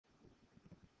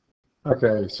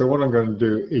Okay, so what I'm going to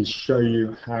do is show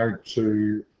you how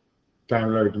to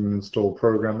download and install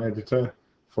Program Editor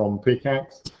from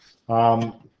PICAXE.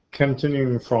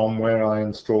 Continuing from where I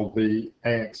installed the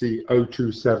AXE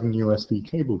 027 USB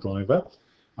cable driver,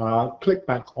 click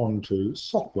back onto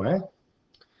Software,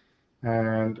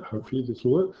 and hopefully this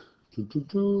will work.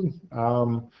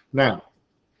 Now,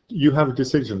 you have a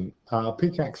decision,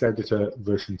 PICAXE Editor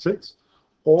version 6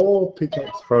 or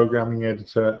PICAXE Programming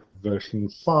Editor version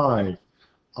 5.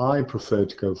 I prefer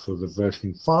to go for the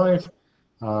version 5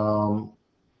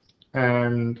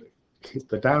 and hit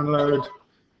the download.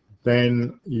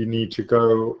 Then you need to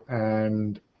go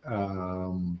and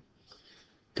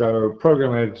go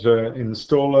Program Editor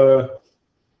Installer,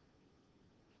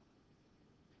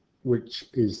 which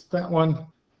is that one.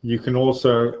 You can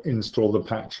also install the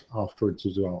patch afterwards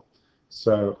as well.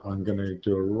 So I'm going to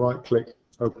do a right click,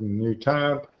 open a new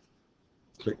tab,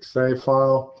 click Save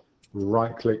File,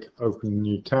 right click, open a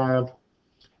new tab,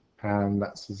 and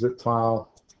that's the zip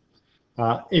file.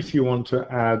 If you want to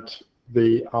add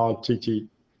the RTTL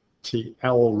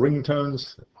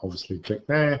ringtones, obviously click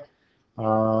there.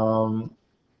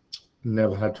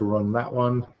 Never had to run that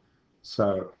one.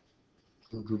 So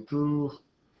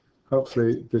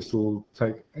hopefully this will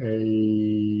take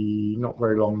not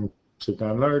very long to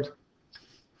download. In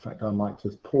fact, I might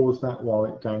just pause that while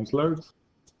it downloads.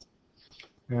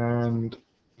 And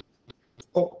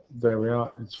oh, there we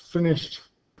are, it's finished.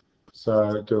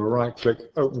 So do a right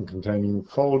click, open containing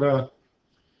folder,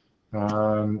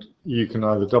 and you can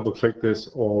either double click this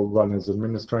or run as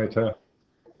administrator.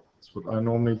 That's what I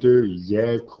normally do.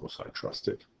 Yeah, of course I trust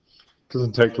it.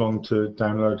 Doesn't take long to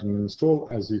download and install,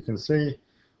 as you can see.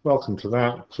 Welcome to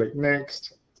that. Click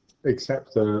next.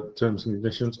 Accept the terms and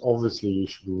conditions. Obviously, you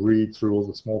should read through all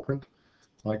the small print,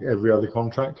 like every other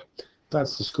contract.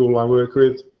 That's the school I work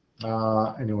with.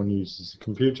 Anyone uses a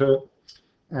computer,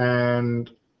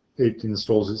 and it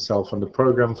installs itself under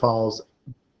program files.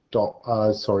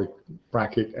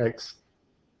 Bracket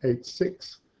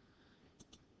x86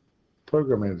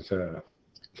 program editor.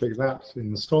 Click that,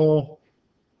 install.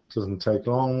 Doesn't take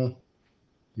long.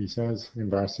 He says,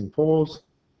 embarrassing pause.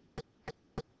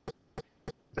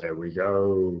 There we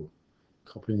go.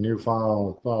 Copy new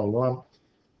file, file 1,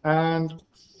 and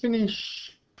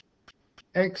finish.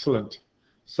 Excellent.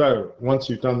 So once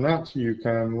you've done that, you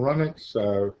can run it.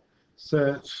 So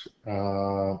search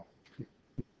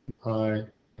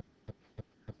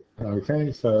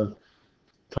okay, so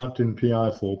typed in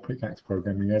PI for PICAXE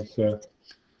Programming Editor,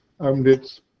 opened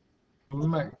it,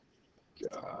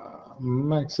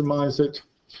 maximize it.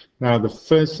 Now the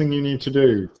first thing you need to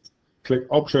do, click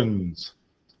Options.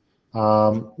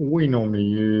 We normally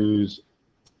use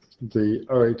the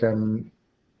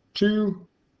 08M2.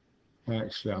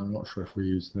 Actually, I'm not sure if we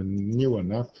use the new one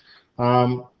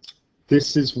now.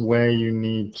 This is where you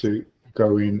need to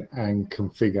go in and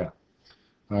configure.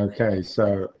 Okay,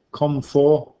 so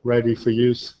COM4 ready for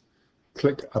use.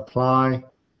 Click Apply.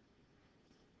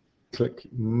 Click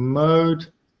Mode,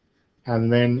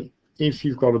 and then if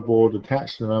you've got a board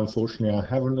attached, and unfortunately I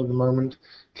haven't at the moment,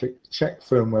 click Check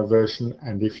Firmware Version,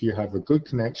 and if you have a good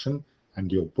connection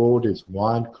and your board is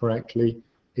wired correctly,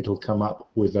 it'll come up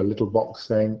with a little box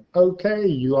saying, okay,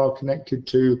 you are connected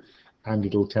to, and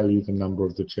it'll tell you the number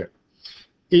of the chip.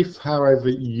 If, however,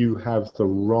 you have the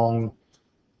wrong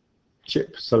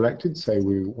chip selected, say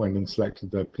we went and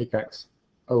selected the PICAXE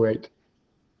 08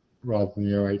 rather than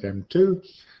the 08M2,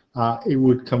 it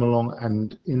would come along,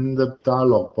 and in the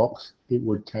dialog box it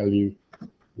would tell you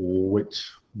which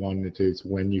one it is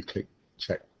when you click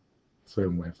Check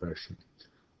Firmware Version.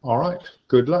 All right,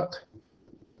 good luck.